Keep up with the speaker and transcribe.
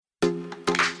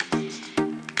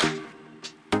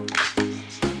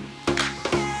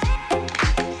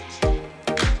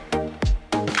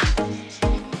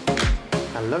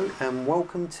and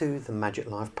welcome to the Magic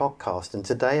Life podcast. And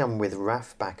today I'm with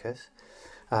Raff Baccus,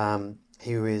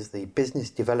 who is the Business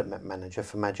Development Manager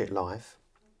for Magic Life.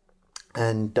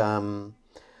 And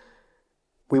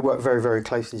we work very, very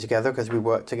closely together because we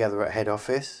work together at head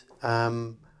office.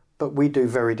 But we do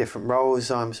very different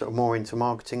roles. I'm sort of more into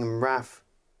marketing, and Raff,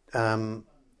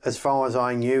 as far as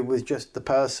I knew, was just the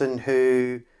person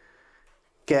who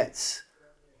gets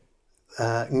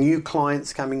new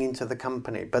clients coming into the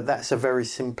company. But that's a very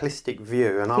simplistic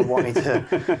view, and I wanted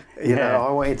to,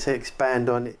 I wanted to expand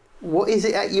on it. What is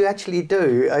it that you actually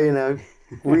do?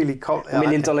 Really $1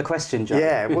 million question, Joe.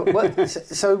 Yeah.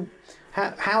 So,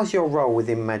 how's your role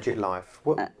within Magic Life?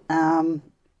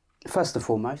 First and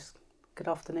foremost, good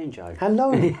afternoon, Joe.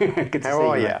 Hello. Good to see How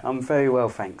are you? I'm very well,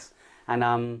 thanks.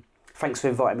 And thanks for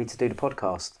inviting me to do the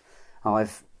podcast.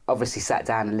 I've obviously sat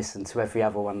down and listened to every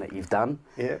other one that you've done.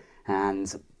 Yeah.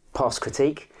 And passed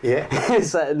critique. Yeah.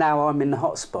 So now I'm in the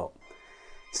hot spot.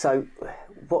 So,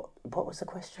 what was the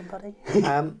question, buddy?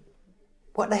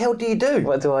 What the hell do you do?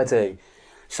 What do I do?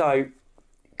 So,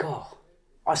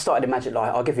 I started in Magic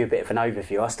Life. I'll give you a bit of an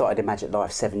overview. I started in Magic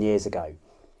Life 7 years ago.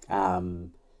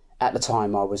 At the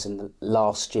time, I was in the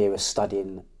last year of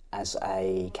studying as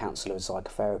a counsellor and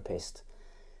psychotherapist.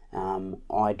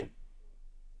 I'd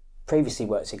previously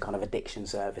worked in kind of addiction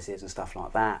services and stuff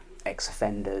like that,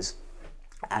 ex-offenders,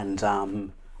 and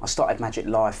I started Magic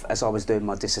Life as I was doing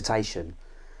my dissertation.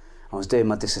 I was doing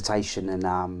my dissertation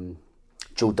in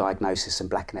dual diagnosis and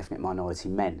black and ethnic minority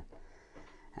men,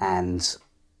 and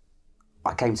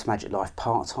I came to Magic Life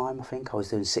part-time. I think I was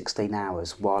doing 16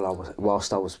 hours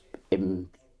whilst I was in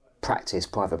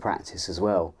private practice as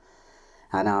well.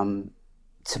 And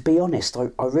to be honest, I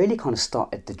really kind of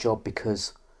started the job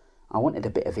because I wanted a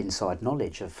bit of inside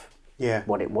knowledge of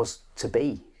what it was to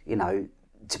be,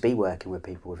 to be working with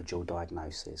people with a dual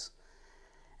diagnosis.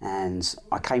 And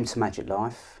I came to Magic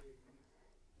Life.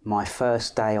 My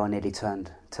first day, I nearly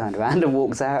turned around and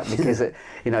walked out because,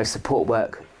 support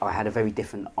work, I had a very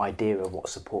different idea of what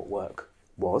support work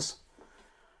was.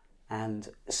 And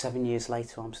 7 years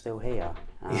later, I'm still here.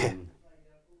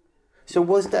 So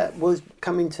was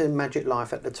coming to Magic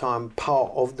Life at the time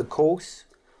part of the course,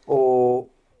 or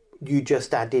you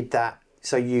just added that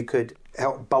so you could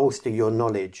help bolster your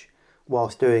knowledge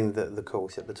whilst doing the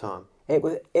course at the time? It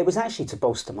was actually to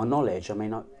bolster my knowledge. I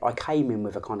mean, I came in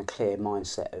with a kind of clear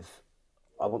mindset of,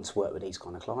 I want to work with these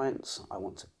kind of clients. I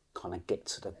want to kind of get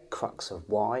to the crux of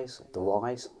the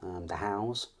whys, the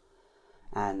hows,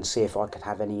 and see if I could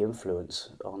have any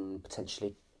influence on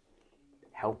potentially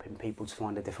helping people to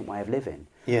find a different way of living.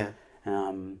 Yeah.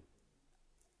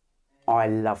 I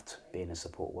loved being a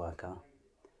support worker.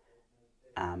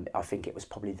 I think it was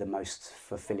probably the most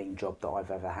fulfilling job that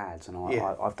I've ever had, and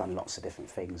I've done lots of different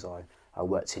things. I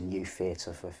worked in youth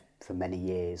theatre for many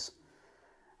years.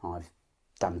 I've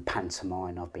done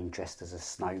pantomime. I've been dressed as a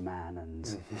snowman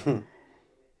and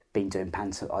been doing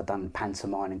I've done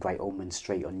pantomime in Great Ormond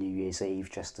Street on New Year's Eve,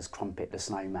 dressed as Crumpet the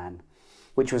Snowman,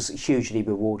 which was hugely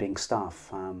rewarding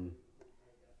stuff.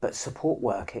 But support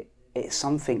work, it's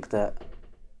something that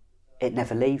it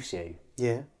never leaves you.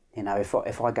 Yeah.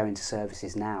 If I go into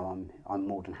services now, I'm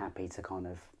more than happy to kind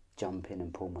of jump in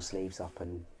and pull my sleeves up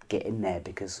and get in there,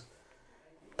 because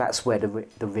that's where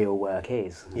the real work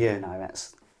is. Yeah.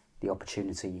 That's the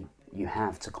opportunity you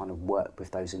have to kind of work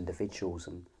with those individuals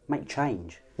and make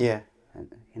change. Yeah.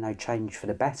 And, change for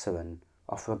the better and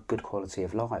offer a good quality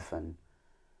of life. And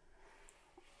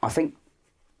I think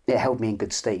it held me in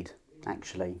good stead,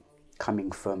 actually,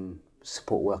 coming from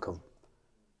support worker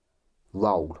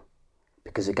role,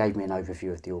 because it gave me an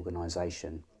overview of the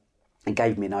organisation. It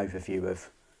gave me an overview of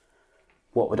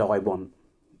what would I want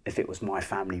if it was my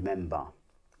family member.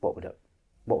 What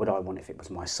would I want if it was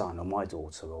my son or my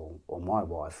daughter or my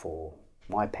wife or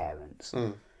my parents?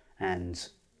 And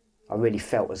I really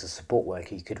felt as a support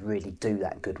worker you could really do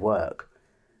that good work.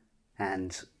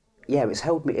 And it's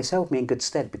held me in good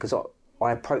stead, because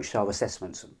I approached our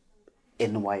assessments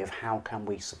in the way of how can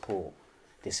we support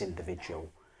this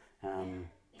individual.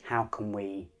 How can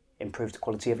we improve the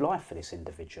quality of life for this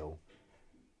individual?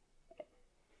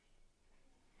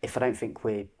 If I don't think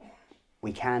we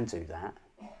can do that,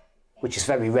 which is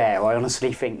very rare, I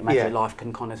honestly think Magic Life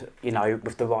can kind of,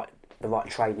 with the right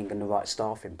training and the right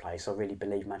staff in place, I really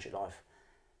believe Magic Life,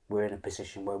 we're in a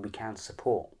position where we can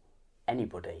support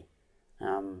anybody.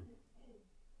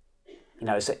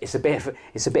 It's a bit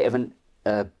of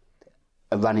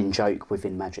a running joke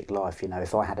within Magic Life.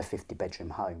 If I had a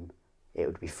 50-bedroom home, it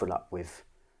would be full up with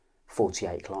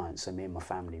 48 clients, and me and my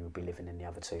family would be living in the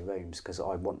other 2 rooms, because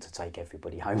I want to take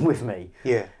everybody home with me.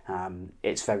 Yeah.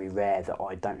 It's very rare that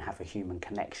I don't have a human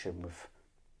connection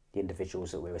the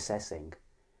individuals that we're assessing.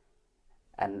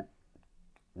 And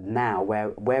now,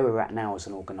 where we're at now as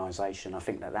an organisation, I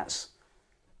think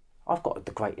I've got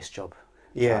the greatest job.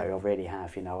 Yeah. Joe, I really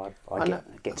have. I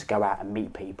get to go out and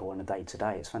meet people on a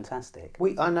day-to-day. It's fantastic.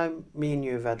 I know me and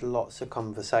you have had lots of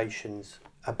conversations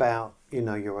about,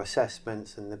 your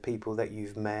assessments and the people that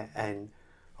you've met, and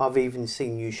I've even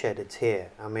seen you shed a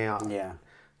tear. I mean, I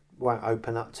won't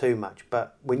open up too much,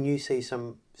 but when you see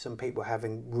some people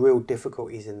having real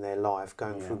difficulties in their life,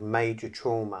 going through major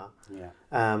trauma,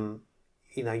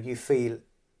 you feel,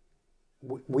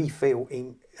 we feel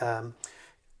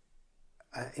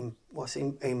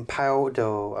impelled,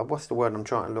 or what's the word I'm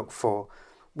trying to look for?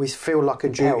 We feel like a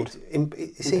duty.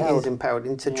 Impelled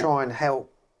into try and help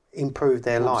improve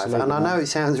their life. And I know it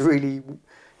sounds really,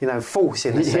 false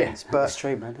in a sense, but it's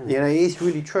true, man, it is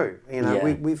really true.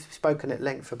 We've spoken at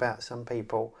length about some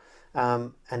people,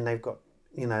 and they've got,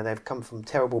 they've come from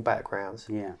terrible backgrounds.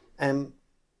 Yeah. And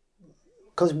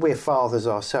because we're fathers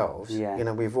ourselves,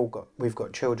 we've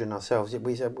got children ourselves.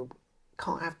 We said, we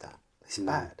can't have that. It's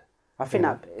bad. I think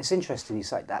that it's interesting you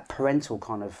say that parental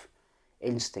kind of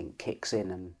instinct kicks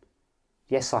in, and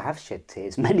yes, I have shed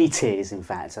tears, many tears, in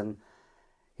fact, and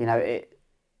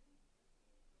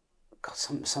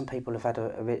some people have had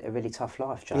a really tough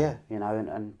life, Joe. Yeah.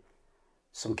 And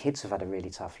some kids have had a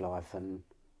really tough life, and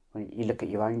when you look at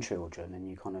your own children and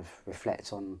you kind of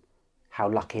reflect on how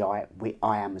lucky I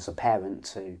am as a parent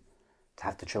to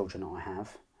have the children that I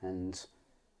have, and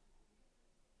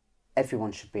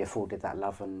everyone should be afforded that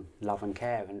love and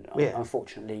care, and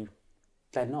unfortunately,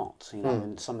 they're not.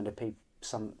 And some of the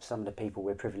people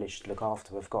we're privileged to look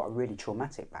after have got a really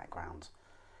traumatic background,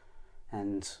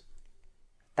 and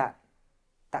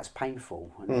that's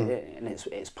painful, and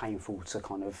it's painful to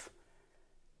kind of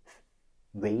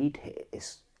read.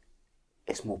 It's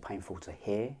more painful to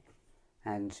hear,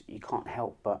 and you can't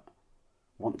help but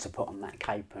want to put on that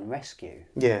cape and rescue.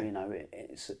 Yeah.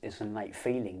 It's an innate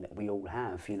feeling that we all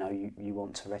have. You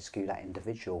want to rescue that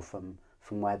individual from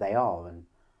where they are, and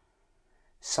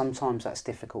sometimes that's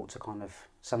difficult to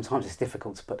sometimes it's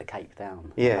difficult to put the cape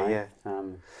down. Yeah.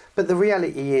 But the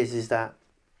reality is that,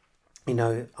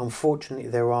 unfortunately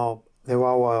there are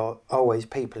always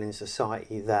people in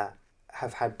society that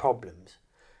have had problems,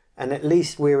 and at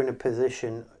least we're in a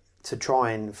position to try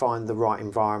and find the right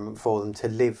environment for them to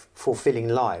live fulfilling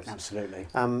lives. Absolutely.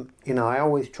 I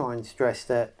always try and stress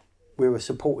that we're a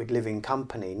supported living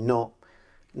company, not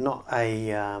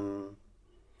a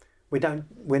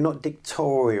we're not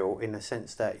dictatorial in the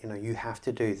sense that you have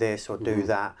to do this or do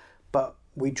that, but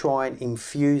we try and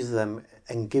infuse them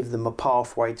and give them a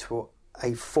pathway to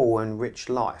a full and rich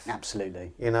life.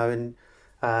 Absolutely. I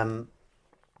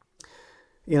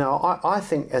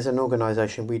think as an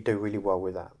organisation we do really well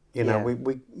with that.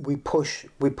 We push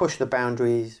the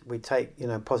boundaries. We take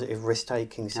positive risk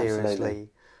taking seriously. Absolutely.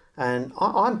 And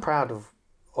I'm proud of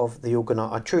the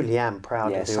I truly am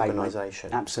proud of the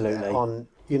organisation. Absolutely.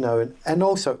 And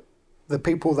also the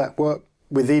people that work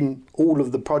within all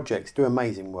of the projects do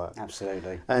amazing work.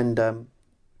 Absolutely. And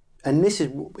this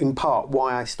is in part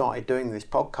why I started doing this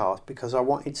podcast, because I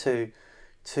wanted to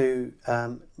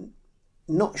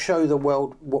not show the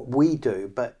world what we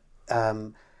do, but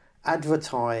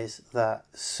advertise that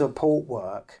support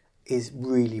work is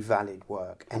really valid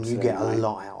work, and Absolutely, you get a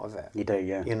lot out of it. You do,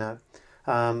 yeah.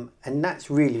 And that's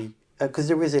really because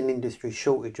there is an industry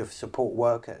shortage of support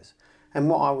workers. And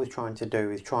what I was trying to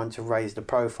do is trying to raise the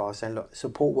profile, saying, look,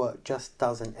 support work just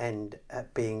doesn't end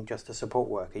at being just a support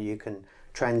worker. You can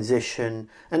transition,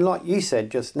 and like you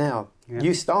said just now,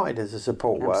 you started as a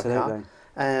support worker,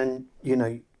 and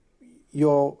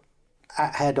you're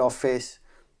at head office.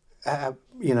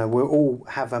 We all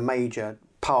have a major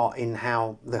part in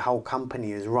how the whole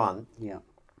company is run. Yeah.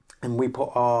 And we put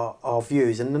our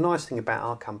views. And the nice thing about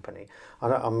our company,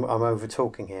 I'm over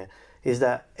talking here, is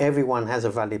that everyone has a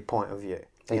valid point of view.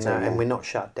 And we're not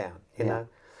shut down.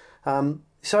 How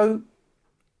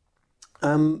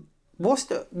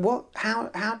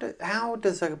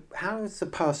does the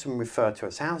person refer to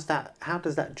us? How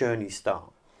does that journey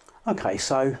start? Okay,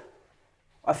 so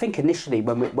I think initially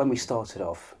when we started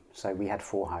off, so we had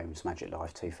 4 homes, Magic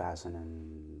Life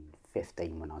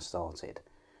 2015 when I started.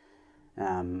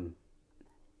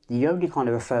 The only kind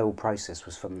of referral process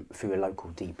was through a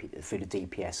local through the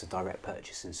DPS, a direct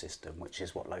purchasing system, which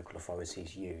is what local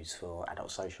authorities use for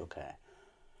adult social care.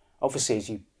 Obviously, as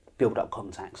you build up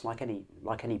contacts, like any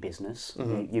business,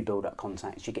 you build up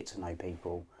contacts, you get to know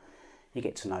people, you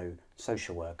get to know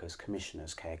social workers,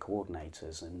 commissioners, care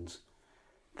coordinators, and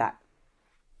that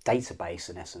database,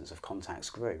 in essence, of contacts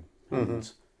grew.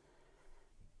 And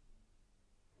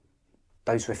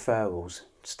those referrals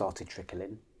started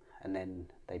trickling, and then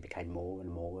they became more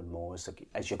and more and more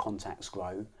as your contacts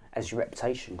grow, as your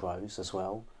reputation grows as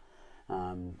well.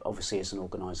 Obviously, as an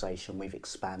organisation, we've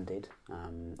expanded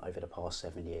over the past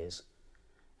 7 years,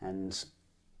 and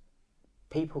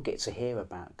people get to hear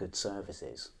about good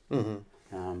services.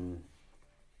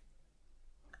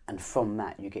 And from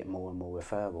that, you get more and more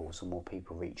referrals and more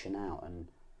people reaching out. And,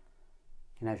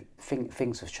 you know,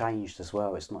 things have changed as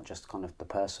well. It's not just kind of the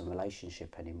person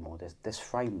relationship anymore. There's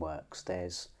frameworks.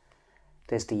 There's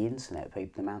the internet. The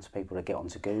amount of people that get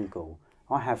onto Google.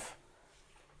 I have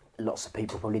lots of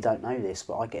people probably don't know this,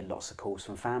 but I get lots of calls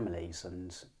from families,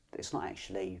 and it's not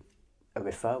actually a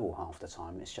referral half the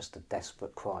time. It's just a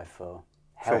desperate cry for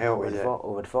help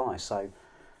or advice. So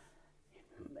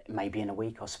maybe in a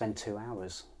week I'll spend 2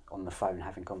 hours on the phone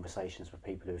having conversations with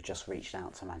people who have just reached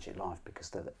out to Magic Life because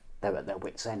they're at their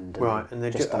wits' end. And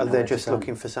they're just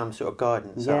looking for some sort of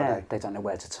guidance. Yeah, they don't know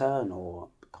where to turn, or,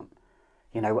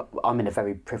 you know, I'm in a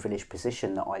very privileged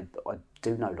position that I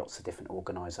do know lots of different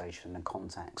organisations and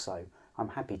contacts, so I'm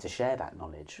happy to share that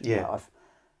knowledge. Yeah.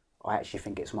 I actually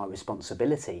think it's my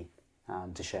responsibility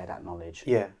to share that knowledge.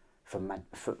 Yeah.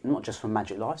 Not just from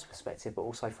Magic Life's perspective, but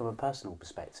also from a personal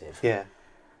perspective. Yeah.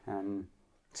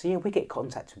 So yeah, we get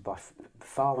contacted by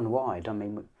far and wide. I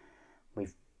mean,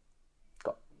 we've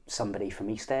got somebody from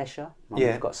East Ayrshire, and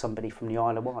we've got somebody from the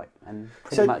Isle of Wight, and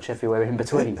pretty much everywhere in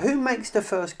between. Who makes the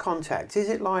first contact? Is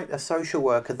it like a social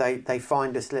worker? They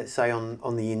find us, let's say,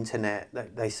 on the internet.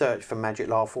 They search for Magic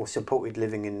Life or supported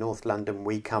living in North London.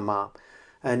 We come up,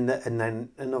 and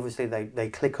obviously they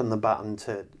click on the button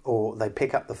or they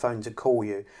pick up the phone to call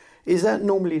you. Is that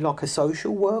normally like a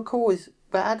social worker, or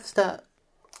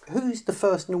who's the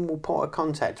first normal point of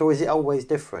contact, or is it always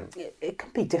different? It can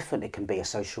be different. It can be a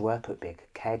social worker, it could be a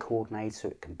care coordinator,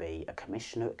 it can be a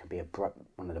commissioner, it can be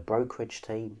one of the brokerage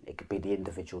team, it could be the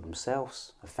individual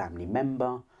themselves, a family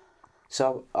member.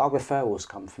 So our referrals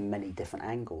come from many different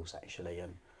angles, actually.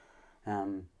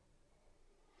 And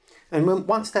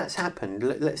once that's happened,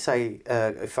 let's say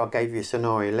if I gave you a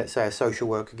scenario, let's say a social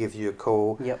worker gives you a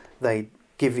call, they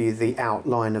give you the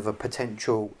outline of a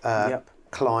potential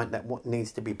client that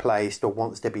needs to be placed or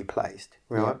wants to be placed,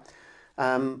 right?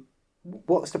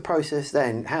 What's the process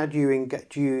then? How do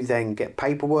you then get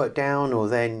paperwork down, or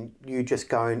then you just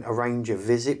go and arrange a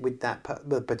visit with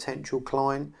the potential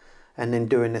client and then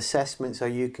do an assessment so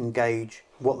you can gauge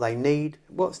what they need?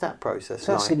 What's that process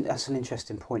like? That's an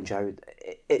interesting point, Joe.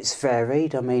 It's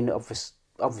varied. I mean,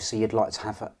 obviously you'd like to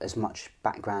have as much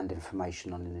background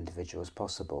information on an individual as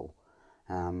possible.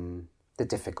 The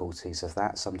difficulties of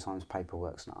that, sometimes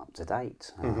paperwork's not up to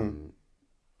date.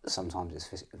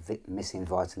 Sometimes it's missing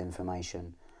vital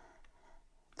information.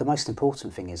 The most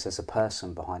important thing is there's a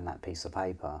person behind that piece of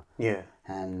paper. Yeah.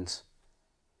 And,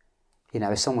 you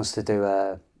know, if someone's to do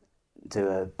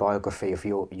a biography of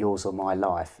yours or my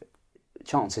life,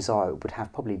 chances are it would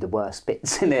have probably the worst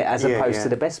bits in it as opposed to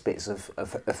the best bits of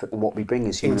what we bring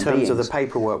as human beings. In terms of the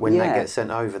paperwork, when they get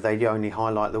sent over, they only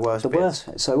highlight the worst bits.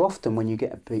 So often when you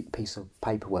get a piece of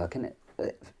paperwork, and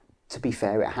to be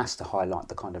fair, it has to highlight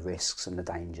the kind of risks and the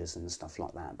dangers and stuff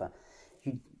like that, but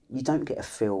you don't get a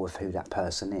feel of who that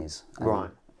person is. Right.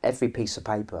 Every piece of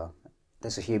paper,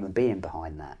 there's a human being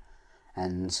behind that,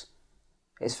 and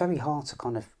it's very hard to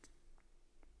kind of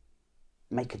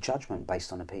make a judgment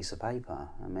based on a piece of paper.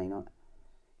 I mean,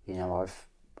 you know,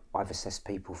 I've assessed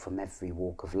people from every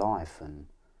walk of life and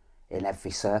in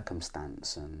every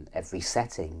circumstance and every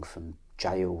setting, from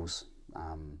jails,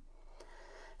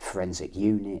 forensic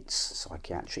units,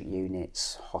 psychiatric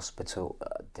units,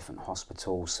 different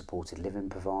hospitals, supported living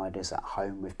providers, at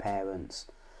home with parents.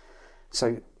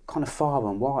 So kind of far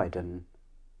and wide, and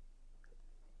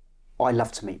I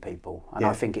love to meet people, and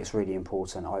I think it's really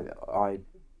important.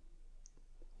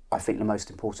 I think the most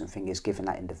important thing is giving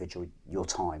that individual your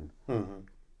time,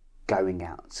 going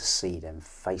out to see them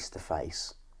face to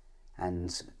face,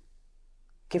 and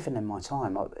giving them my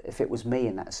time. If it was me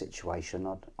in that situation,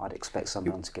 I'd expect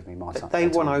someone to give me my time. They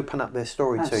want to open up their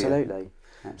story to you.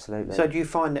 Absolutely. So do you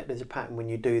find that there's a pattern when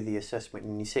you do the assessment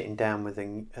and you're sitting down with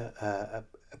a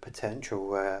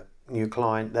potential new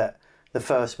client, that the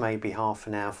first maybe half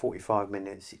an hour, 45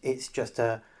 minutes, it's just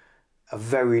a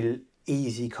very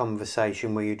easy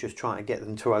conversation where you're just trying to get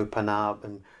them to open up,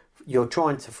 and you're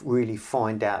trying to really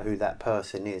find out who that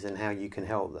person is and how you can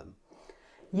help them?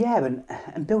 Yeah,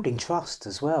 and building trust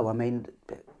as well. I mean,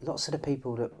 lots of the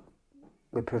people that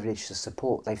we're privileged to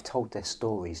support, they've told their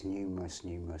stories numerous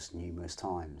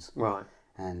times. Right.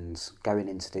 And going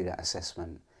in to do that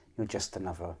assessment, you're just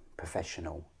another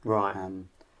professional. Right.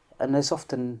 And there's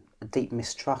often a deep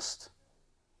mistrust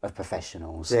of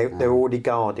professionals. They're already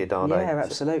guarded, are they? Yeah,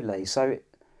 absolutely. So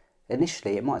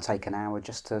initially it might take an hour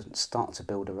just to start to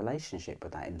build a relationship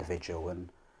with that individual,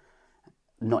 and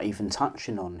not even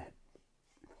touching on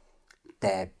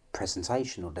their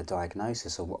presentation or their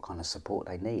diagnosis or what kind of support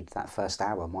they need. That first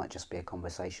hour might just be a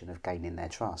conversation of gaining their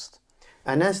trust.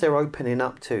 And as they're opening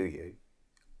up to you,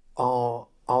 are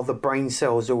the brain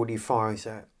cells already firing?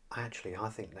 So actually, I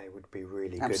think they would be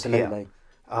really good here.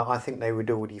 I think they would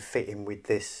already fit in with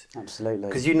this. Absolutely.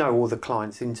 Because you know all the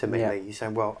clients intimately. Yeah. You say,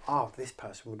 well, this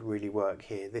person would really work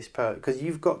here. Because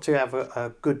you've got to have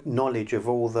a good knowledge of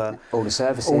all the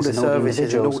services, and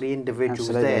all the individuals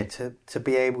there to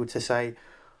be able to say,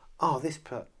 this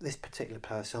particular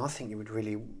person, I think he would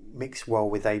really mix well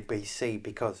with ABC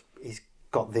because he's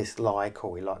got this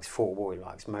or he likes football, he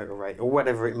likes motor race, or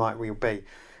whatever it might well be.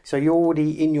 So you're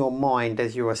already in your mind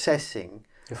as you're assessing.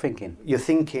 You're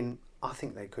thinking, I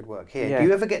think they could work here. Yeah. Do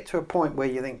you ever get to a point where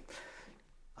you think,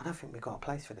 I don't think we've got a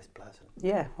place for this person?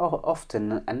 Yeah,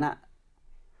 often, and that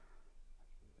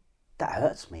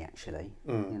hurts me actually.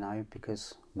 You know,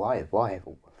 because why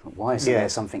isn't there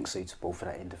something suitable for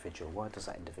that individual? Why does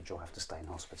that individual have to stay in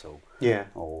hospital? Yeah,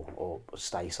 or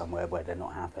stay somewhere where they're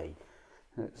not happy?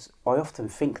 I often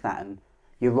think that, and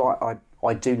you're right.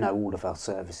 I do know all of our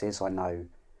services. I know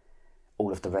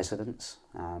all of the residents.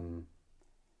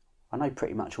 I know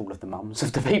pretty much all of the mums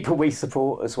of the people we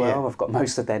support as well. Yeah. I've got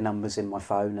most of their numbers in my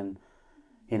phone, and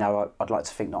you know, I'd like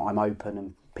to think that I'm open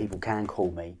and people can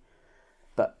call me.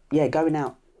 But yeah, going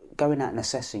out and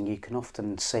assessing, you can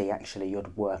often see actually your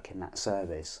work in that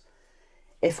service.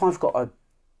 If I've got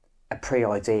a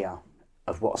pre-idea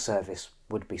of what service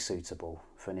would be suitable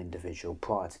for an individual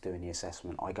prior to doing the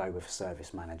assessment, I go with a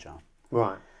service manager.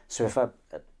 Right. So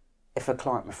if a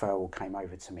client referral came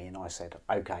over to me and I said,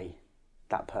 okay,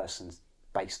 that person's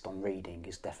based on reading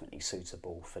is definitely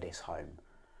suitable for this home,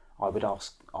 I would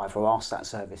either ask that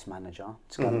service manager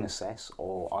to go and assess,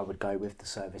 or I would go with the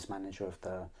service manager of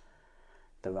the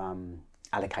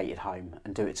allocated home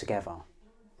and do it together.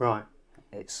 Right.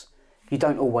 You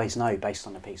don't always know based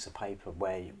on a piece of paper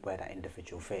where that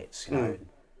individual fits. You know,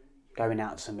 going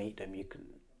out to meet them,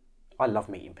 I love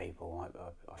meeting people.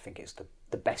 I think it's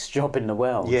the best job in the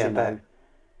world. Yeah, you know?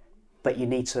 But you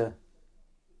need to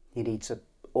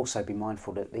also be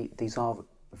mindful that these are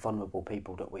vulnerable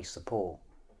people that we support,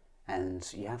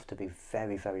 and you have to be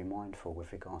very, very mindful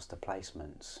with regards to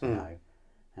placements. You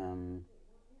know,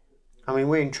 I mean,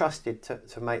 we're entrusted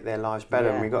to make their lives better,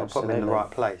 and we've got to put them in the right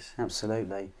place.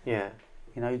 Absolutely. Yeah.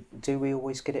 You know, do we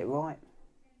always get it right?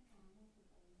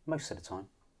 Most of the time.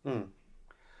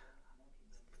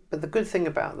 But the good thing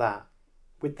about that,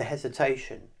 with the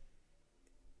hesitation,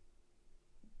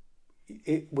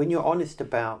 when you're honest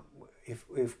about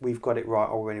if we've got it right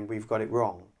or when we've got it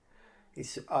wrong,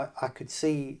 I could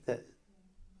see that.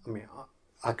 I mean,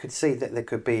 I could see that there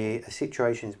could be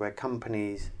situations where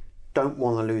companies don't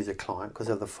want to lose a client because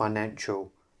of the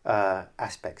financial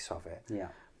aspects of it. Yeah.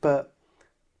 But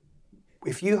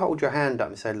if you hold your hand up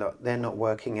and say, look, they're not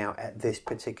working out at this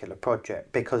particular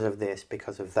project because of this,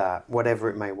 because of that, whatever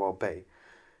it may well be,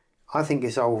 I think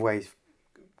it's always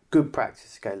good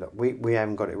practice to go, look, we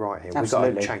haven't got it right here. Absolutely.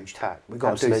 We've got to change tack. We've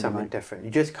got to do something different.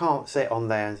 You just can't sit on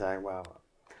there and say, well,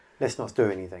 let's not do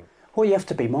anything. Well, you have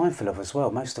to be mindful of as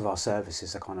well. Most of our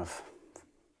services are kind of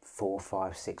 4,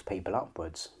 5, 6 people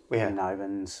upwards. Yeah. You know,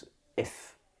 and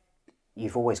if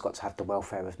you've always got to have the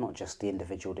welfare of not just the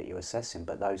individual that you're assessing,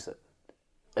 but those that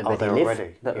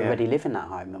already live in that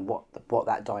home, and what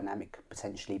that dynamic could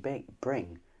potentially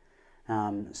bring.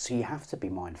 So you have to be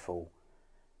mindful.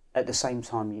 At the same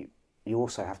time, you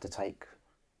also have to take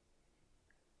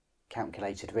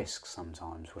calculated risks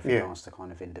sometimes with regards to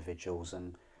kind of individuals,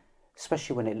 and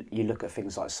especially when you look at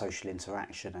things like social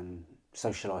interaction and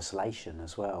social isolation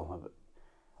as well.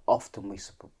 Often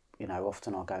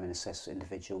often I'll go and assess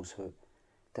individuals who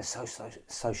they're so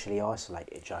socially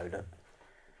isolated, Joe, that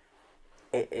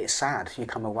it's sad. You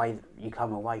come away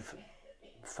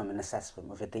from an assessment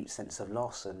with a deep sense of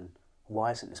loss, and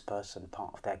why isn't this person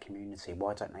part of their community?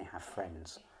 Why don't they have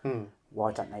friends?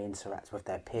 Why don't they interact with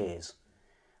their peers?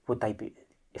 Would they be,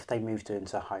 if they moved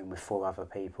into a home with 4 other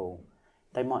people,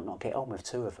 they might not get on with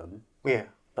 2 of them. Yeah.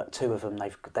 But 2 of them,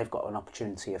 they've got an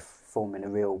opportunity of forming a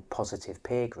real positive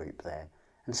peer group there.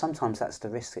 And sometimes that's the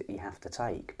risk that you have to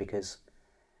take, because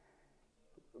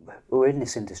we're in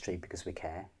this industry because we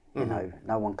care. You know,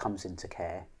 no one comes into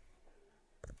care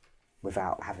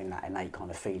without having that innate kind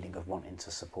of feeling of wanting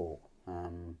to support.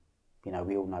 You know,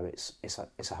 we all know it's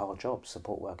a hard job.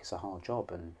 Support work is a hard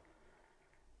job, and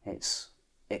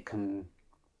it can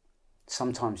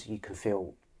sometimes you can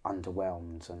feel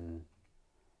underwhelmed and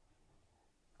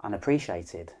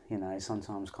unappreciated. You know,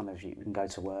 sometimes kind of you can go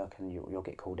to work and you'll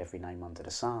get called every name under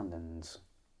the sun and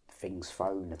things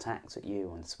thrown, attacked at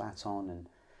you and spat on, and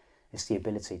it's the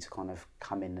ability to kind of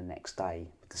come in the next day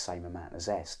with the same amount of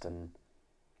zest. And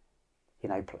you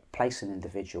know, placing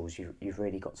individuals, you've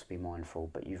really got to be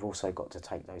mindful, but you've also got to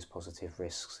take those positive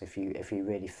risks if you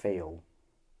really feel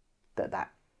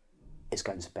that is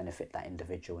going to benefit that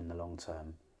individual in the long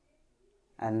term.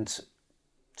 And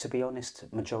to be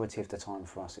honest, majority of the time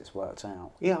for us, it's worked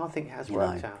out. Yeah, I think it has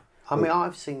worked out. I mean,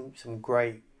 I've seen some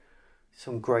great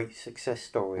success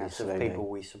stories Absolutely. of people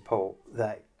we support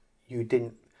that you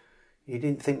didn't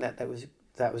think that was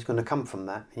going to come from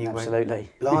that. And you Absolutely.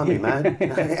 went, blimey, man,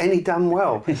 and he done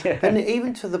well. Yeah. And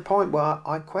even to the point where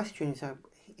I question, so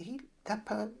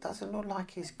doesn't look like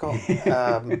he's got.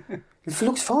 It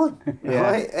looks fine,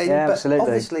 right? Yeah, but absolutely.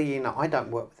 obviously, you know, I don't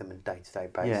work with them on a day-to-day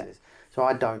basis, so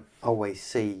I don't always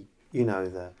see, you know,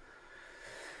 the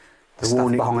stuff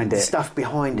warning, behind it. Stuff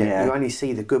behind it. Yeah. You only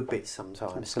see the good bits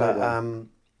sometimes. Absolutely.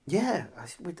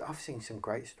 But I've seen some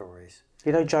great stories.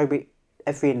 You know, Joe,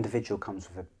 every individual comes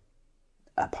with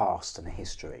a past and a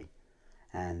history,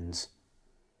 and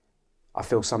I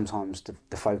feel sometimes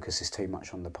the focus is too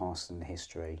much on the past and the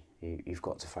history. You've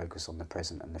got to focus on the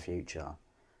present and the future.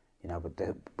 You know,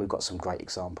 but we've got some great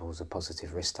examples of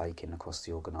positive risk taking across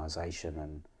the organisation,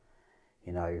 and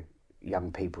you know,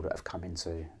 young people that have come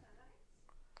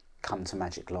to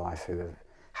Magic Life who have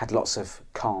had lots of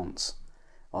can'ts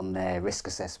on their risk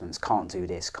assessments. Can't do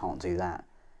this, can't do that,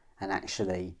 and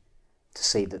actually to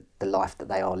see that the life that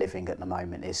they are living at the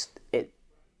moment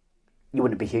you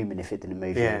wouldn't be human if it didn't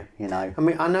move you, you know. I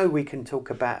mean, I know we can talk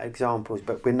about examples,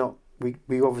 but we're not, we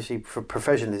obviously for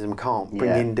professionalism can't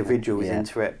bring individuals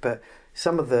into it, but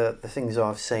some of the things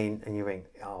I've seen and you think,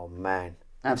 oh man,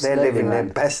 absolutely, they're living their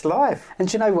best life. And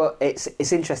do you know what,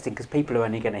 it's interesting because people are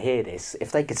only going to hear this,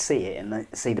 if they could see it and they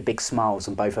see the big smiles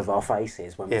on both of our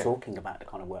faces when we're talking about the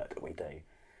kind of work that we do.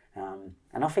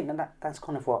 And I think that's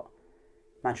kind of what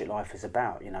Magic Life is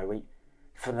about, you know. We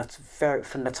from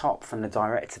the top, from the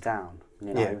director down,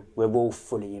 you know, we're all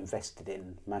fully invested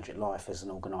in Magic Life as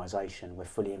an organisation. We're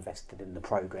fully invested in the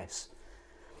progress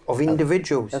of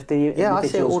individuals. Of the individuals I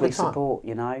see it all the we time. support,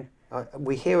 you know.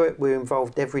 We hear it. We're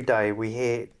involved every day. We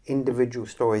hear individual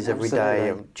stories every day,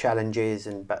 and challenges,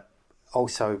 but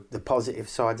also the positive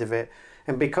sides of it.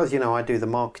 And because, you know, I do the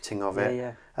marketing of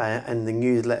it and the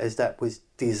newsletters, that was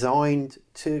designed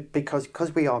to, because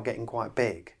we are getting quite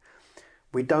big,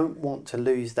 we don't want to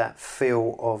lose that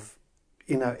feel of,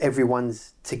 you know,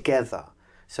 everyone's together.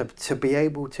 So to be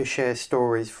able to share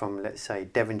stories from, let's say,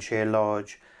 Devonshire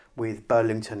Lodge with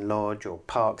Burlington Lodge, or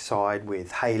Parkside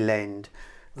with Hayland,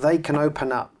 they can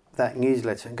open up that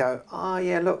newsletter and go, oh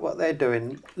yeah, look what they're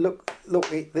doing. Look,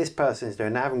 this person's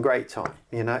doing. They're having a great time,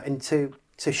 you know. And to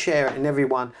share it, and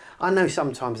everyone, I know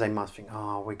sometimes they must think,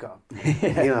 oh, we got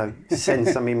to, you know, send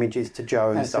some images to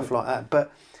Joe and stuff like that.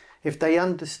 But if they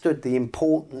understood the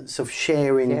importance of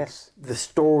sharing the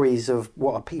stories of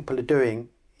what people are doing,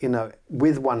 you know,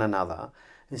 with one another,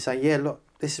 and say, yeah, look,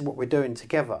 this is what we're doing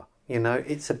together. You know,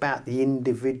 it's about the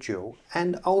individual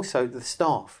and also the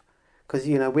staff. Because,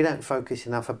 you know, we don't focus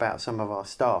enough about some of our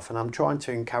staff, and I'm trying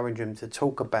to encourage them to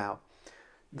talk about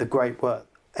the great work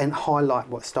and highlight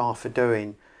what staff are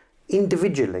doing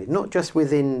individually, not just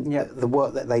within the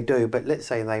work that they do, but let's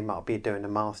say they might be doing a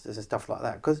masters and stuff like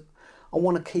that. Because I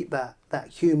want to keep that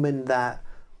human, that,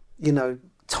 you know,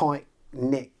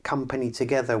 tight-knit company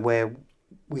together where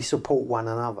we support one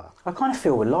another. I kind of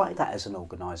feel we're like that as an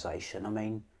organisation. I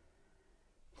mean,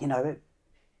 you know,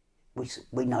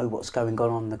 we know what's going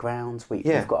on the ground.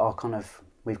 We've got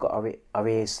our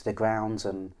ears to the ground,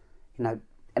 and you know,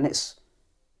 and it's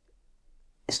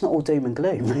not all doom and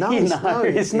gloom. No,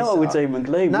 it's not all doom and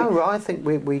gloom. No, I think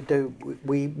we're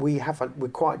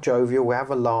quite jovial. We have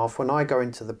a laugh. When I go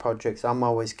into the projects, I'm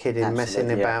always kidding,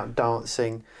 messing about,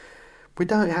 dancing. We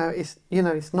don't have, it's, you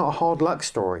know, it's not a hard luck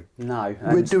story. No,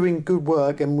 we're doing good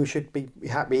work, and we should be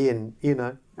happy, and you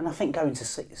know. And I think going to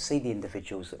see the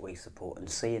individuals that we support and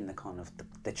seeing the kind of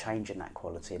the change in that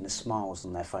quality and the smiles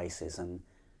on their faces, and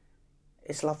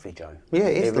it's lovely, Joe. Yeah,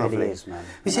 it really lovely. is, man.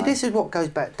 You see, this is what goes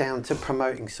back down to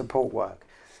promoting support work.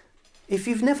 If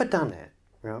you've never done it,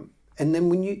 right, and then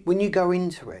when you go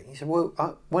into it, you say,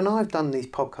 well, when I've done these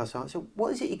podcasts, I said,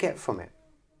 what is it you get from it?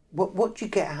 What do you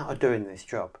get out of doing this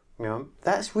job? You know,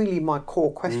 that's really my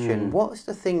core question. What's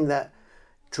the thing that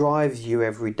drives you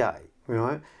every day,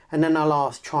 right? And then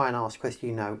I'll try and ask question,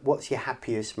 you know, what's your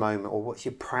happiest moment, or what's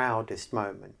your proudest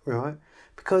moment, right?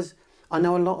 Because I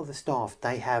know a lot of the staff,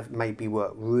 they have maybe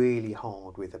worked really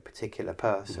hard with a particular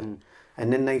person,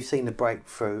 and then they've seen a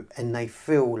breakthrough and they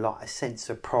feel like a sense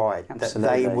of pride that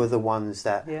they were the ones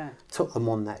that took them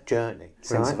on that journey.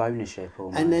 Sense of ownership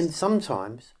almost. And then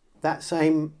sometimes that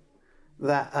same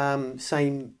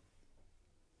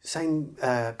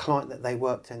client that they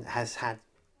worked in has had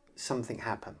something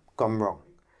happen, gone wrong,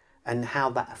 and how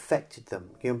that affected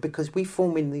them. Because we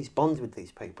form in these bonds with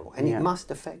these people, and it must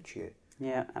affect you.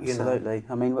 Yeah, absolutely.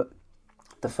 I mean,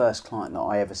 the first client that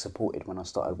I ever supported when I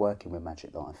started working with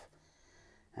Magic Life,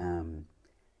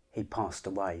 he passed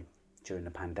away during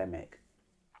the pandemic,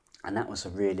 and that was a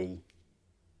really,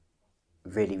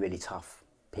 really, really tough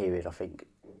period, I think,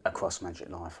 across Magic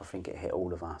Life. I think it hit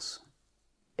all of us.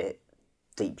 It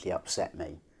deeply upset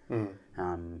me.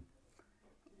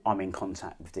 I'm in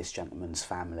contact with this gentleman's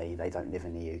family. They don't live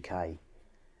in the UK,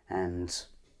 and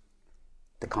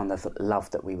the kind of love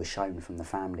that we were shown from the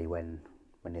family when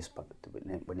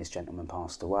this gentleman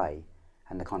passed away,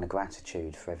 and the kind of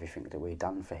gratitude for everything that we'd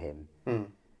done for him,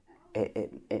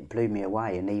 it blew me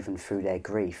away. And even through their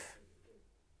grief,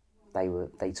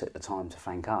 they took the time to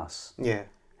thank us. Yeah.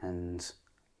 And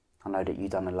I know that you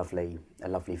done a lovely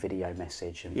video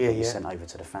message and you sent over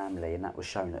to the family, and that was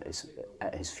shown at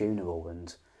his funeral.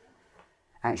 And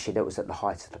actually, that was at the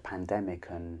height of the pandemic,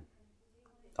 and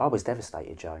I was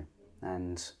devastated, Joe.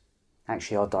 And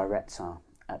actually, our director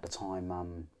at the time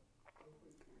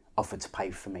offered to pay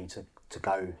for me to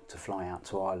fly out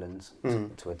to Ireland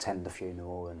to attend the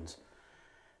funeral,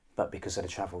 but because of the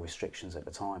travel restrictions at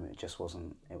the time, it just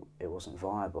wasn't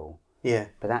viable. Yeah.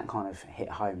 But that kind of hit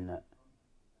home that,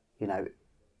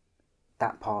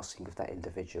 that passing of that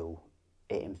individual,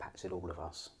 it impacted all of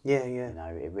us. Yeah, yeah.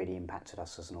 It really impacted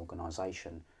us as an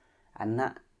organisation, and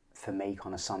that for me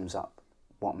kind of sums up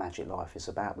what Magic Life is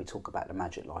about. We talk about the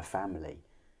Magic Life family,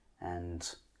 and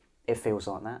it feels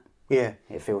like that. Yeah.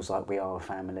 It feels like we are a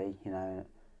family,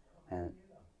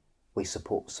 we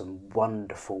support some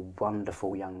wonderful,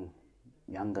 wonderful young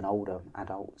and older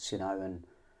adults, and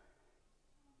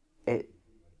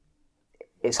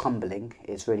it's humbling.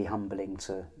 It's really humbling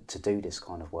to do this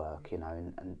kind of work,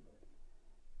 and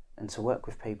to work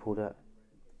with people that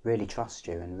really trust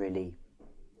you and really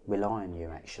rely on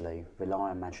you, actually, rely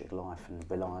on Magic Life and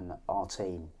rely on our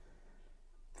team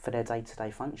for their day-to-day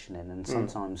functioning. And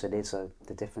sometimes it is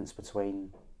the difference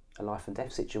between a life and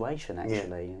death situation,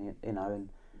 actually, and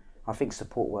I think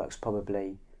support work's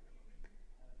probably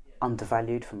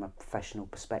undervalued from a professional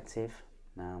perspective.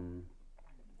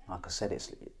 Like I said,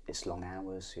 it's long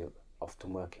hours. You're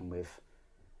often working with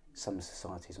some of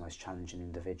society's most challenging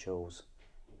individuals.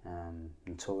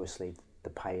 Notoriously, the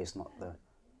pay is not the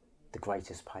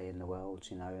greatest pay in the world,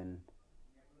 and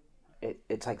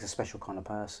it takes a special kind of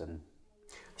person.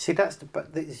 See, if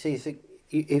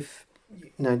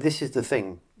this is the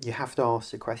thing, you have to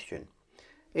ask the question.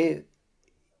 If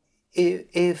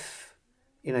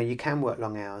you can work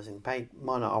long hours and pay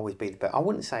might not always be the best. I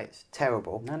wouldn't say it's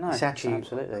terrible. No, it's actually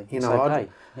absolutely. It's okay.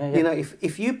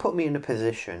 If you put me in a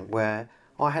position where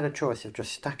I had a choice of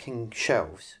just stacking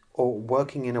shelves or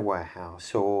working in a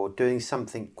warehouse or doing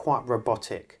something quite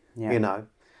robotic,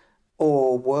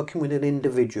 or working with an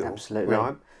individual, absolutely,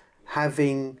 right,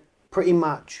 having pretty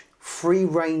much free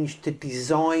range to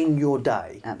design your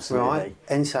day, absolutely, right,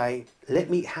 and say,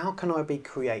 how can I be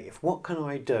creative? What can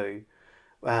I do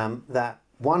that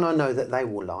one I know that they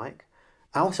will like?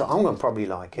 Also, I'm going to probably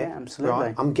like it. Yeah, absolutely.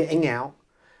 Right? I'm getting out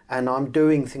and I'm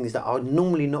doing things that I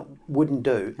normally wouldn't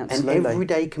do. Absolutely. And every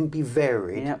day can be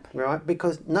varied, right?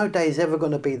 Because no day is ever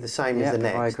going to be the same as the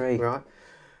next. I agree. Right?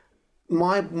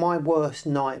 My worst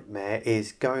nightmare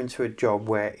is going to a job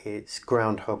where it's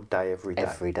Groundhog Day every day.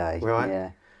 Every day, right?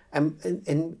 Yeah.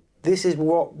 And this is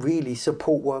what really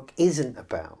support work isn't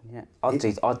about. Yeah, I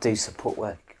do support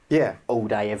work. Yeah, all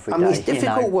day, every day. I mean, it's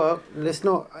difficult work. Let's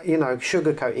not,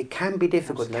 sugarcoat. It can be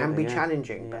difficult. Absolutely, it can be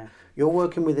challenging. Yeah. But you're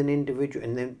working with an individual,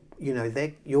 and then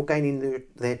you're gaining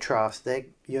their trust.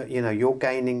 You're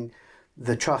gaining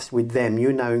the trust with them.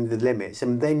 You knowing the limits,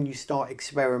 and then you start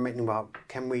experimenting. Well,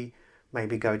 can we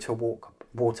maybe go to a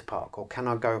water park, or can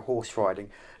I go horse riding?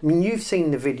 I mean, you've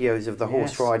seen the videos of the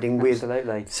horse riding with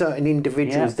certain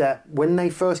individuals that when they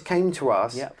first came to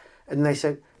us, and they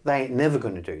said they ain't never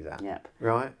going to do that,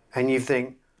 right? And you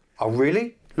think, oh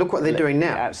really? Look what they're doing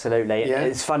now. Absolutely. Yeah.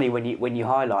 It's funny when you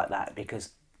highlight that, because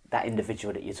that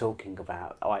individual that you're talking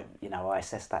about, I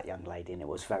assessed that young lady, and it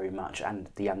was very much, and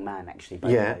the young man actually,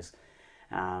 both ways.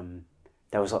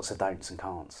 There was lots of don'ts and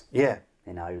can'ts. Yeah.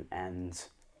 And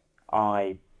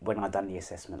when I'd done the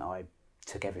assessment, I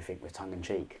took everything with tongue in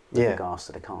cheek with regards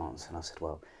to the can'ts, and I said,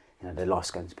 well, their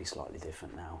life's going to be slightly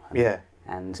different now. And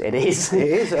And it is. It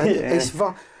is. It's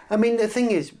I mean, the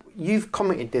thing is, you've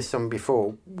commented this on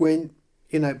before, when,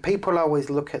 you know, people always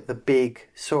look at the big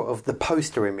sort of the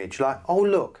poster image, like, oh,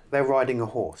 look, they're riding a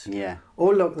horse. Yeah.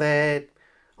 Or look, they're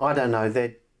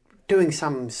doing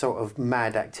some sort of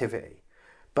mad activity.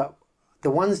 But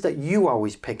the ones that you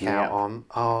always pick out on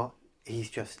are,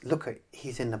 he's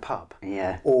in the pub.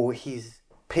 Yeah. Or he's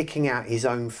picking out his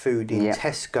own food in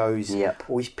Tesco's. Yep.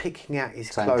 Or he's picking out his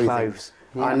Same clothing. clothes.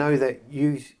 Yep. I know that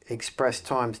you express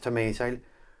times to me, say,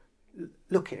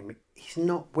 look at him, he's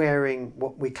not wearing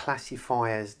what we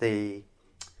classify as the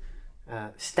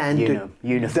standard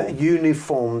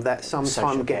uniform that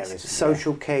sometimes gets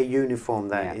social care uniform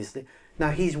that is.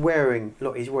 Now he's wearing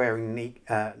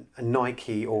a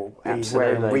Nike, or he's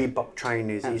wearing Reebok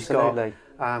trainers. Absolutely. He's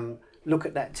got look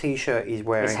at that T-shirt he's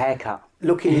wearing. His haircut.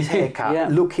 Look at his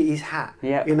haircut. Look at his hat.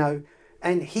 Yeah. You know,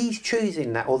 and he's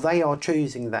choosing that, or they are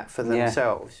choosing that for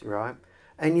themselves, right?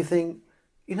 And you think,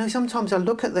 you know, sometimes I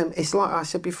look at them. It's like I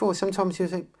said before. Sometimes you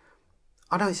think,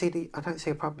 I don't see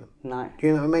a problem. No. Do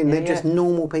you know what I mean? They're just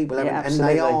normal people, and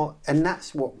they are, and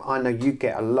that's what I know you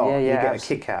get a lot. You get a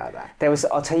kick out of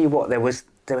that. I'll tell you what. There was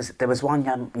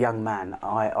one young man.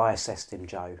 I assessed him,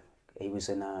 Joe. He was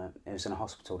in a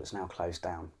hospital that's now closed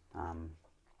down.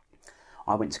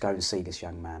 I went to go and see this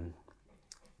young man.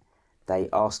 They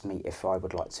asked me if I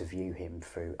would like to view him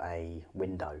through a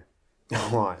window.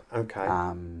 Right. Okay.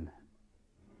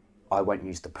 I won't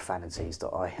use the profanities that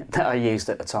I used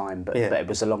at the time, but it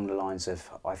was along the lines of,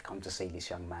 I've come to see this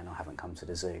young man, I haven't come to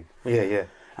the zoo. Yeah.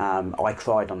 I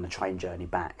cried on the train journey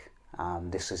back.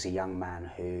 This is a young man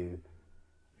who,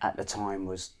 at the time,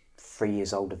 was 3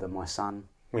 years older than my son.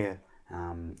 Yeah.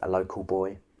 A local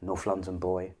boy, North London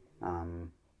boy.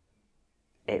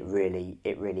 It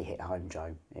really hit home,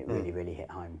 Joe. It really hit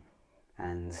home.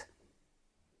 And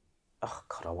oh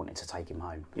God, I wanted to take him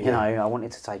home. You know, I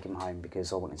wanted to take him home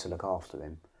because I wanted to look after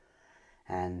him.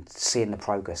 And seeing the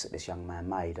progress that this young man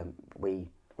made,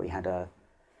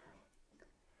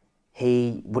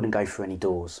 he wouldn't go through any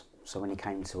doors. So when he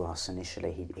came to us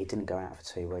initially, he didn't go out for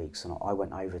 2 weeks. And I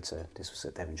went over to, this was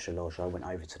at Devonshire Lodge, I went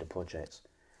over to the project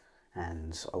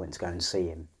and I went to go and see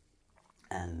him.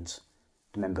 And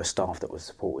the member of staff that was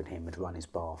supporting him had run his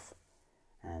bath.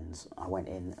 And I went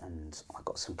in and I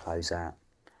got some clothes out.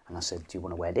 And I said, do you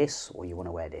want to wear this or you want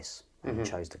to wear this? And he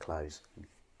chose the clothes.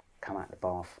 Come out the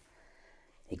bath.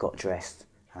 He got dressed.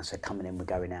 And I said, coming in, we're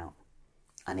going out.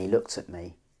 And he looked at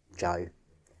me, Joe.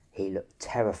 He looked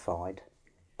terrified,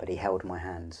 but he held my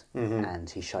hand. And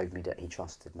he showed me that he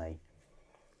trusted me.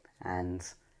 And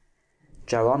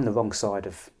Joe, I'm the wrong side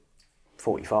of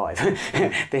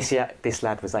 45. This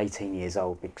lad was 18 years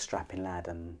old, big strapping lad,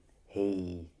 and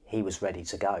he was ready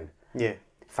to go. Yeah.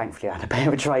 Thankfully, I had a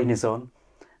pair of trainers on.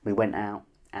 We went out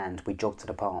and we jogged to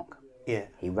the park. Yeah.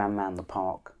 He ran round the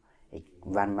park. He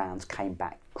ran round, came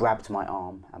back, grabbed my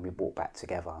arm, and we walked back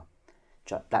together.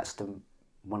 That's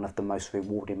one of the most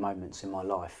rewarding moments in my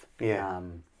life. Yeah.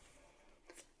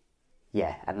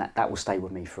 And that will stay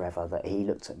with me forever, that he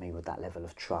looked at me with that level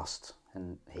of trust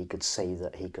and he could see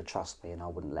that he could trust me and I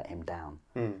wouldn't let him down.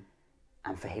 And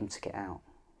for him to get out,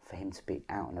 for him to be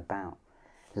out and about.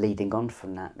 Leading on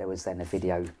from that, there was then a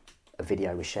video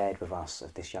was shared with us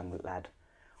of this young lad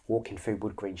walking through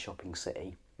Wood Green Shopping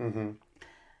City,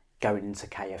 going into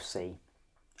KFC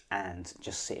and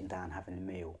just sitting down having a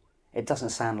meal. It doesn't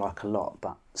sound like a lot,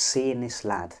 but seeing this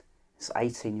lad, this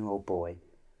 18-year-old boy,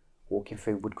 walking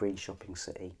through Wood Green Shopping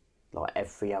City, like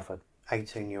every other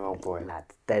 18-year-old boy lad,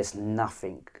 there's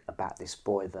nothing about this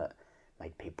boy that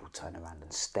made people turn around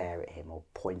and stare at him or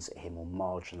point at him or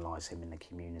marginalise him in the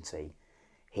community.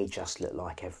 He just looked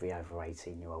like every other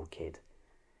 18-year-old kid.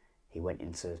 He went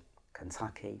into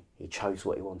Kentucky, he chose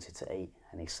what he wanted to eat,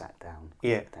 and he sat down.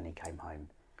 Yeah. Then he came home.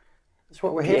 That's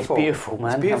what we're here for. It's beautiful,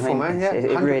 man. It's beautiful, man. Yeah,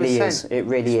 it really is. 100%. It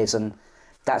really is, and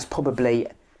that's probably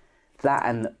that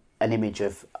and an image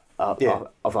of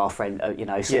our friend,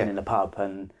 sitting in the pub,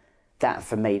 and that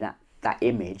for me, that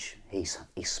image. He's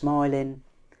smiling.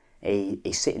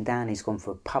 He's sitting down. He's gone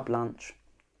for a pub lunch,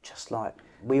 just like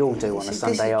we all do on a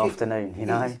Sunday afternoon. You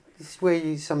know, this is where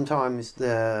you sometimes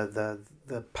the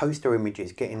poster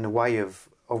images get in the way of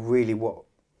really what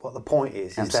the point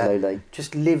is. Absolutely. That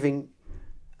just living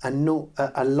a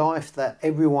life that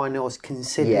everyone else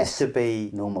considers to be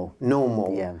normal.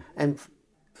 Yeah. And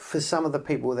for some of the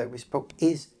people that we spoke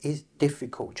is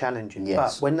difficult, challenging.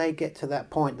 Yes. But when they get to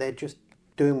that point, they're just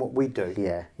doing what we do.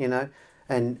 Yeah. You know,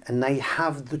 and they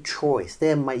have the choice.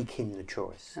 They're making the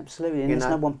choice. Absolutely. And there's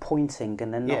no one pointing,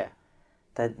 and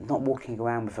they're not walking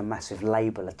around with a massive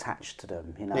label attached to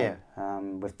them. You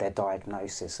know, with their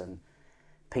diagnosis, and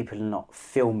people are not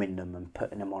filming them and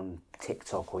putting them on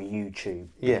TikTok or YouTube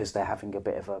because they're having a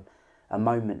bit of a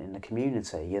moment in the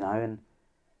community, you know, and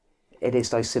it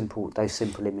is those simple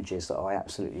images that I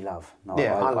absolutely love. I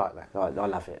like that. I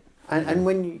love it. And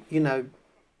when you know,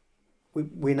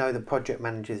 we know the project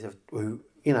managers who,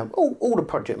 you know, all the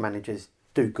project managers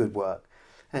do good work,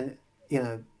 and you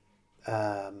know,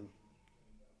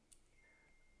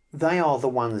 they are the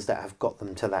ones that have got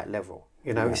them to that level.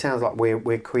 You know, it sounds like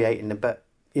we're creating them, but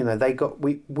you know,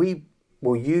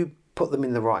 you put them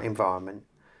in the right environment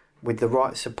with the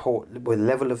right support, with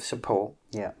level of support.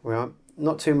 Yeah. Right.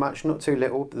 Not too much, not too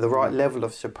little. The right level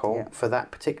of support for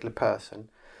that particular person,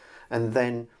 and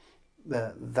then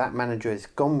that manager has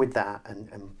gone with that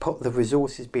and put the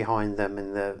resources behind them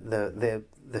and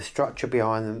the structure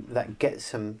behind them that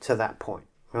gets them to that point,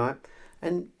 right?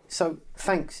 And so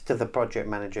thanks to the project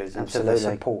managers and to the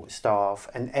support staff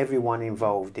and everyone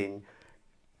involved in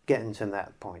getting to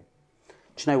that point.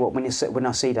 Do you know what? When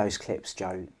I see those clips,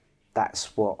 Joe,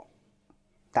 that's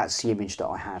the image that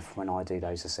I have when I do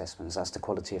those assessments. That's the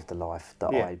quality of the life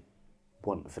that I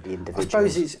want for the individual. I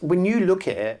suppose it's when you look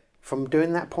at it from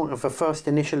doing that point of a first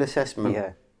initial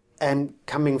assessment and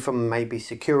coming from maybe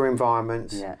secure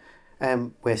environments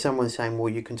where someone's saying,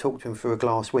 well, you can talk to them through a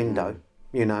glass window,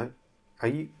 you know. Are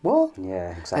you, what?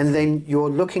 Yeah, exactly. And then you're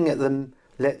looking at them,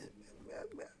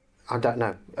 I don't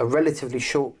know, a relatively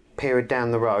short period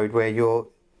down the road where you're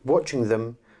watching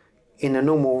them in a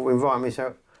normal environment.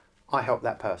 So I helped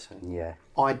that person. Yeah.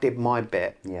 I did my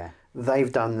bit. Yeah.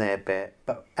 They've done their bit.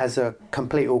 But as a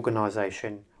complete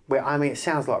organisation, it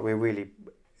sounds like we're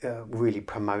really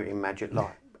promoting Magic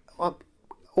Life.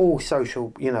 All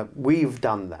social, you know, we've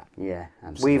done that. Yeah,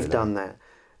 absolutely. We've done that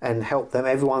and helped them.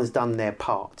 Everyone's done their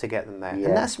part to get them there. Yeah.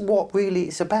 And that's what really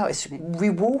it's about. It's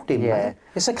rewarding, man.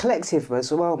 It's a collective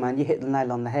as well, man. You hit the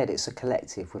nail on the head. It's a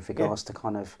collective with regards to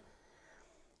kind of,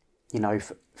 you know,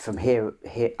 from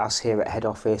us here at head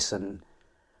office and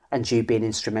you being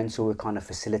instrumental with kind of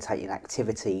facilitating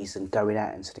activities and going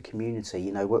out into the community.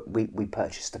 You know, we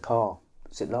purchased a car.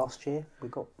 Was it last year we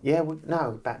got? Yeah,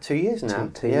 about 2 years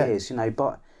now. Two years, you know,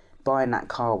 but buying that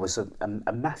car was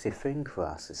a massive thing for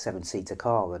us, a 7-seater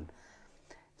car, and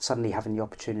suddenly having the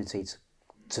opportunity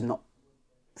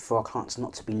for our clients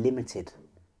not to be limited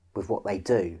with what they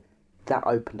do, that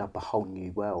opened up a whole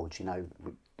new world, you know,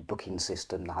 the booking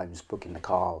system, the homes, booking the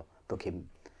car, booking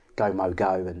Go Mo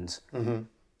Go, and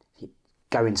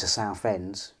going to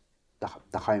Southend,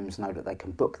 the homes know that they can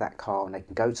book that car and they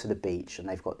can go to the beach and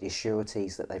they've got the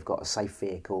assurities that they've got a safe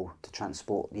vehicle to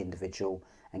transport the individual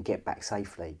and get back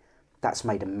safely. That's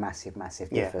made a massive,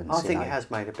 massive difference. I think it has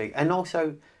made a big... And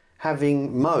also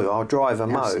having Mo, our driver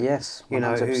Mo, yes, 100%. You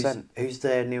know, who's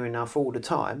there near enough all the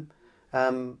time,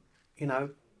 you know,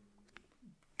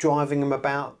 driving them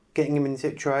about, getting them in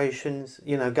situations,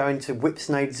 you know, going to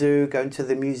Whipsnade Zoo, going to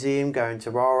the museum, going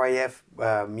to RAF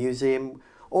museum,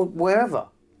 or wherever,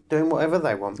 doing whatever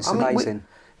they want. It's amazing.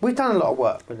 We've done a lot of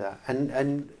work with that,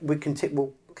 and we'll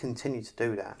continue to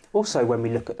do that. Also, when we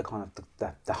look at the kind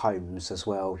of the homes as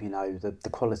well, you know, the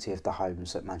quality of the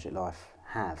homes that Magic Life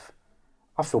have,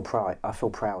 I feel proud.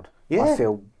 Yeah. I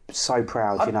feel so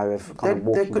proud, you know, of kind of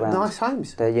walking around. They're good, nice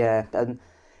homes. And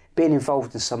being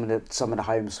involved in some of the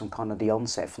homes from kind of the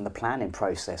onset, from the planning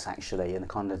process actually, and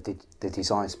kind of the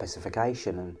design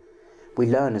specification, and we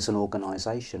learn as an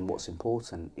organisation what's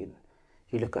important.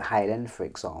 You look at Hale End, for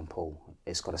example.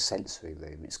 It's got a sensory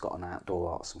room. It's got an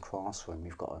outdoor arts and crafts room.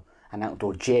 You've got an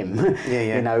outdoor gym.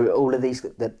 Yeah. You know, all of these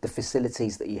the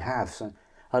facilities that you have. So,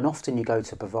 and often you go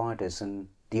to providers, and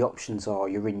the options are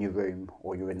you're in your room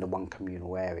or you're in the one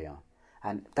communal area,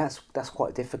 and that's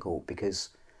quite difficult because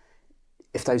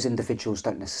if those individuals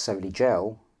don't necessarily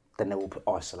gel, then they're all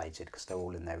isolated because they're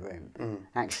all in their room.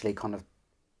 Actually, kind of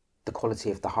the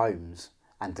quality of the homes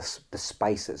and the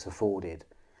space that's afforded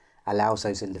allows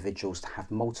those individuals to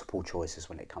have multiple choices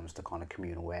when it comes to kind of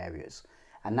communal areas,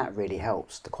 and that really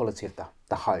helps the quality of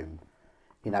the home.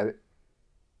 You know,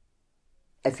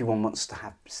 everyone wants to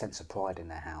have a sense of pride in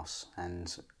their house,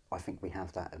 and I think we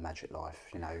have that at Magic Life.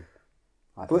 You know,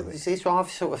 see, so I've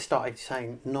sort of started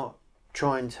saying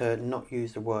trying to not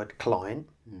use the word client,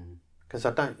 because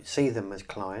I don't see them as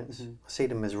clients. I see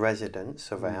them as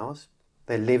residents of ours.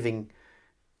 They're living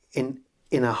in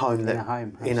a home, in their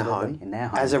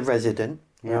home as a resident,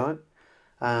 right?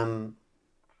 And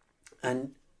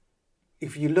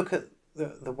if you look at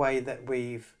the way that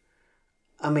we've,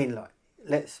 I mean, like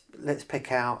let's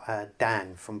pick out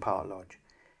Dan from Park Lodge.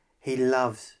 He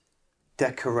loves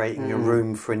decorating a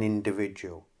room for an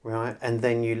individual, right? And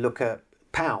then you look at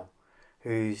Pal,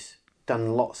 who's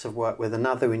done lots of work with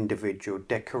another individual,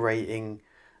 decorating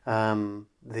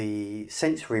the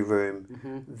sensory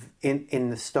room in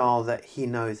the style that he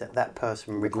knows that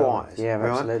person requires. Yeah,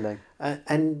 right? absolutely.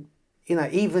 And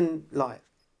even like,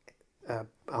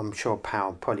 I'm sure Pal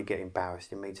will probably get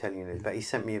embarrassed in me telling you this, but he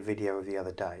sent me a video the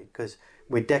other day because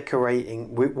we're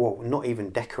decorating, not even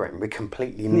decorating, we're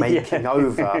completely making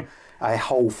over a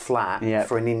whole flat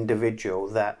for an individual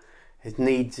that his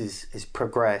needs is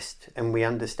progressed and we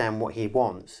understand what he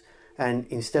wants. And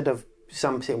instead of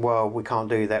something, well, we can't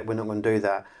do that, we're not going to do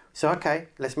that. So, okay,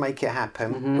 let's make it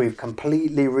happen. We've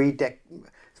completely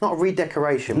it's not a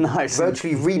redecoration,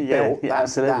 virtually rebuilt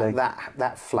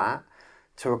that flat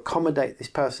to accommodate this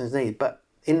person's needs. But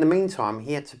in the meantime,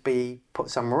 he had to be put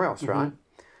somewhere else, right?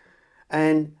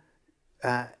 And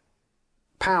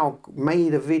Pal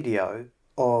made a video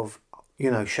of,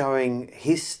 showing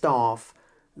his staff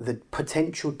the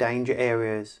potential danger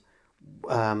areas.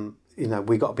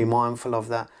 We got to be mindful of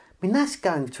that. I mean, that's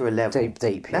going to a level.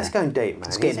 Deep. That's going deep, man.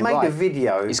 He's made a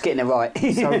video. He's getting it right.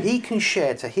 So he can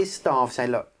share to his staff, say,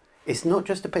 look, it's not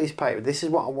just a piece of paper. This is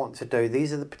what I want to do.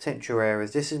 These are the potential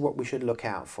areas. This is what we should look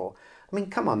out for. I mean,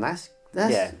 come on, that's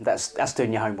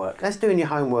doing your homework. That's doing your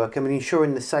homework. I mean,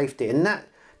 ensuring the safety, and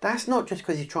that's not just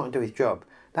because he's trying to do his job.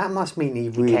 That must mean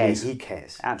he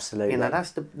cares. Absolutely.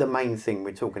 That's the main thing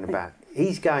we're talking about.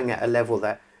 He's going at a level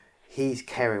that he's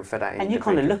caring for that individual. And you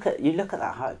kind of look at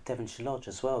that at Devonshire Lodge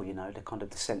as well. The kind of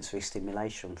the sensory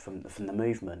stimulation from the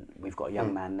movement. We've got a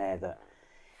young man there that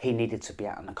he needed to be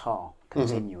out in the car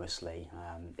continuously.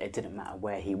 It didn't matter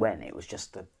where he went. It was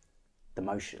just the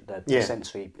motion,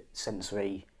 the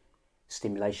sensory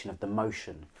stimulation of the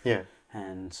motion. Yeah.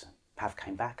 And Pav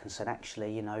came back and said,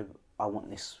 actually, I want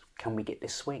this. Can we get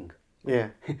this swing? Yeah.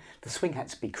 The swing had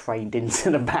to be craned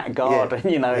into the back garden.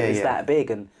 It's that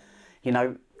big. And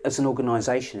as an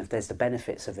organisation, if there's the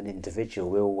benefits of an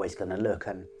individual, we're always going to look,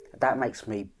 and that makes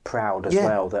me proud as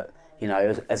well. That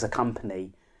as a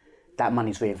company, that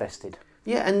money's reinvested.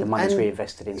 Yeah, and the money's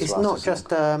reinvested into us. It's not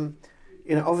just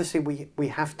obviously we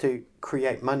have to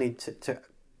create money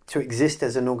to exist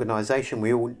as an organisation.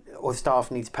 All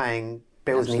staff needs paying,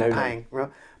 bills need paying,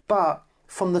 right? But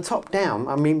from the top down,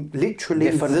 I mean, literally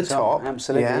from the top.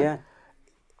 Absolutely,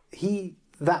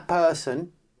 that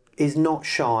person is not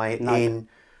shy in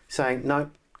saying, no,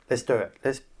 let's do it.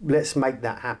 Let's make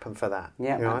that happen for that.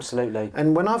 Yeah, right? Absolutely.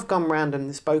 And when I've gone round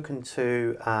and spoken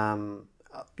to,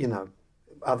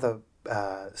 other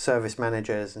service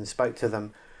managers and spoke to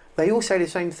them, they all say the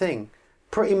same thing.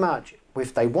 Pretty much,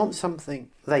 if they want something,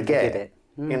 they get it.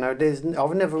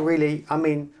 I've never really, I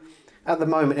mean, at the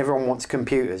moment everyone wants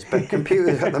computers, but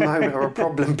computers at the moment are a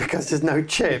problem because there's no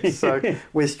chips, so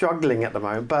we're struggling at the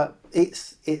moment. But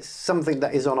it's something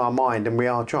that is on our mind and we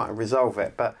are trying to resolve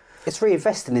it. But it's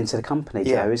reinvesting into the company,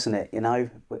 Joe, isn't it?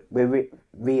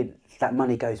 That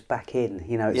money goes back in.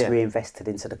 It's reinvested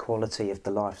into the quality of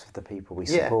the lives of the people we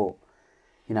support.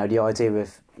 The idea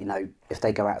of if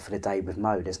they go out for the day with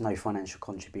Mo, there's no financial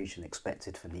contribution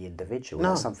expected from the individual. No.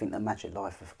 That's something that Magic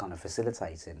Life are kind of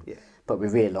facilitating. Yeah. But we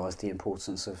realise the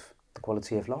importance of the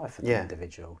quality of life for the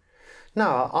individual.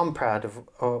 No, I'm proud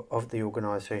of the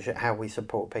organisation, how we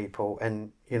support people,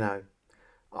 and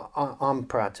I'm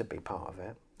proud to be part of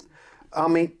it. I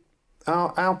mean,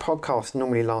 our podcast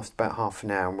normally lasts about half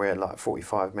an hour, and we're at like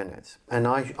 45 minutes. And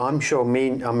I'm sure I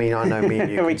know me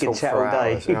and you we can talk chat for all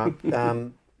day. hours.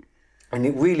 Right? And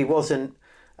it really wasn't.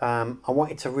 I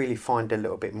wanted to really find a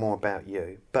little bit more about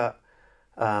you, but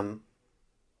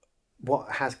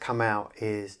what has come out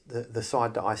is the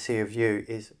side that I see of you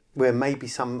is where maybe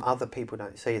some other people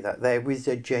don't see that. There is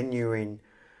a genuine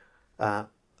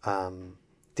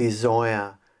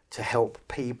desire to help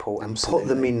people and put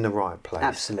them in the right place.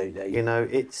 Absolutely.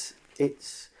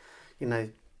 It's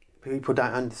people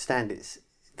don't understand it.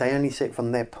 They only see it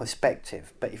from their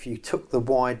perspective. But if you took the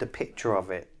wider picture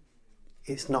of it,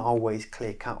 it's not always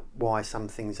clear cut why some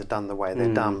things are done the way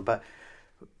they're done. But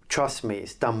trust me,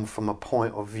 it's done from a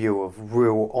point of view of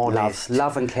real honest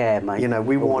love and care, mate.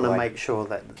 We want to make sure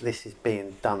that this is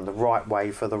being done the right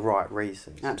way for the right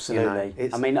reasons.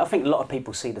 Absolutely. I think a lot of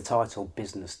people see the title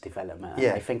business development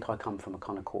and they think I come from a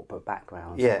kind of corporate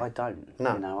background. Yeah. I don't.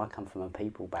 No. I come from a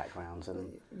people background.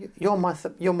 And you're my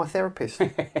therapist.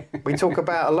 We talk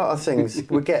about a lot of things.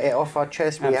 We get it off our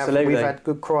chest. We've had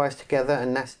good cries together,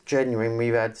 and that's genuine.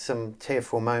 We've had some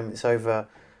tearful moments over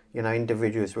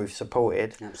individuals we've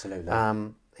supported. Absolutely.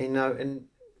 And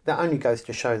that only goes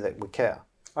to show that we care.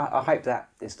 I hope that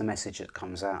is the message that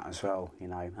comes out as well.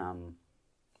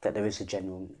 That there is a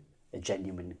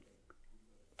genuine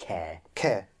care.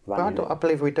 Care. I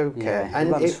believe we do care,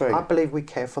 and I believe we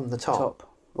care from the top.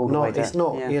 All the way down. It's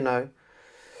not.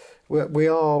 we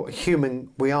are human.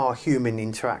 We are a human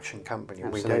interaction company.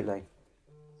 Absolutely.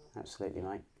 Absolutely,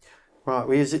 mate.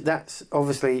 Right. That's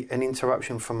obviously an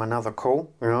interruption from another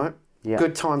call. Right. Yeah.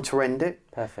 Good time to end it.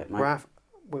 Perfect, mate. Raff,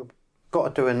 we've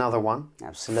got to do another one.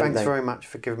 Absolutely. Thanks very much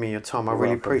for giving me your time. I You're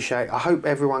really welcome. appreciate it. I hope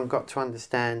everyone got to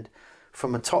understand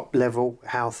from a top level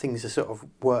how things are sort of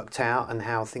worked out and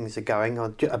how things are going. A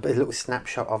little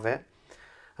snapshot of it.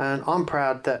 And I'm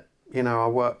proud that, I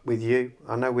work with you.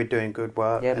 I know we're doing good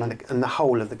work. Yeah, and the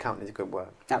whole of the company is good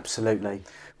work. Absolutely.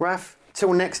 Raff,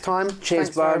 till next time. Cheers,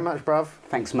 Thanks very much, bruv.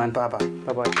 Thanks, man. Bye-bye.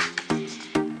 Bye-bye.